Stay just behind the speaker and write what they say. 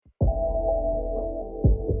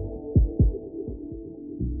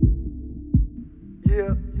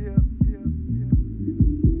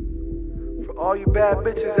bad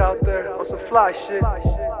bitches out there on some fly shit. I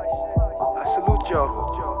salute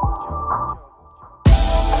y'all.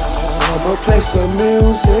 I'ma play some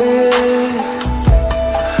music.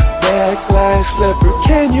 That glass slipper,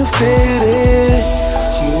 can you fit it?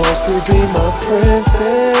 She wants to be my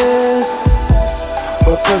princess,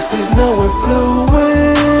 but pussy's no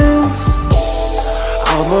influence.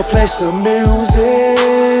 I'ma play some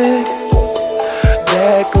music.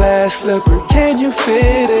 That glass slipper, can you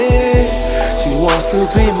fit it? She wants to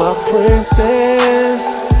be my princess,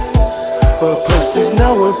 but pussy's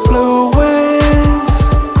no influence.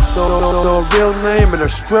 No real name and her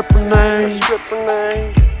stripper name.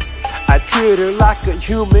 I treat her like a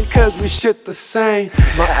human cause we shit the same.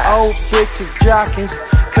 My old bitches jocking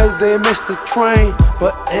cause they missed the train.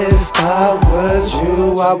 But if I was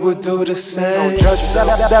you, I would do the same.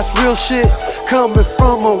 That's real shit coming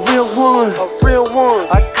from a real one.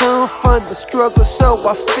 I come from the struggle so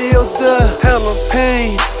I feel the hell of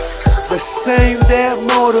pain. The same that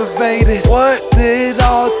motivated. Did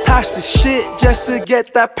all types of shit just to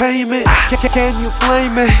get that payment. Can you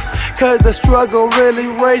blame me? Cause the struggle really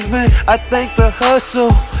raised me. I thank the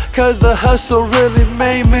hustle, cause the hustle really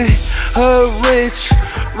made me rich.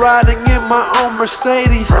 Riding in my own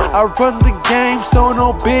Mercedes. I run the game so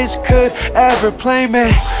no bitch could ever play me.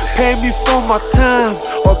 Pay me for my time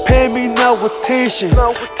or pay me no attention.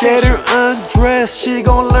 Get her undressed, she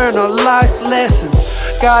gon' learn a life lesson.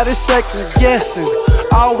 Got her second guessing,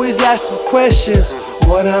 always asking questions.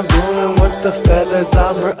 What I'm doing with the fellas,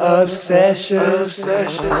 I'm her obsession.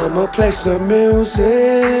 I'ma play some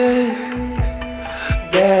music.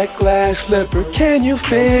 That glass slipper, can you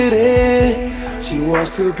fit it? She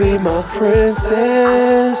wants to be my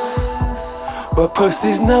princess, but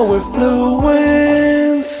pussy's no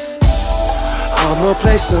influence. I'ma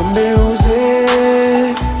play some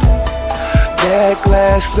music. That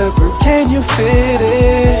glass slipper, can you fit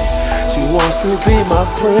it? She wants to be my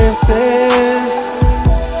princess,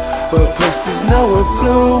 but pussy's no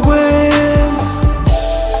influence.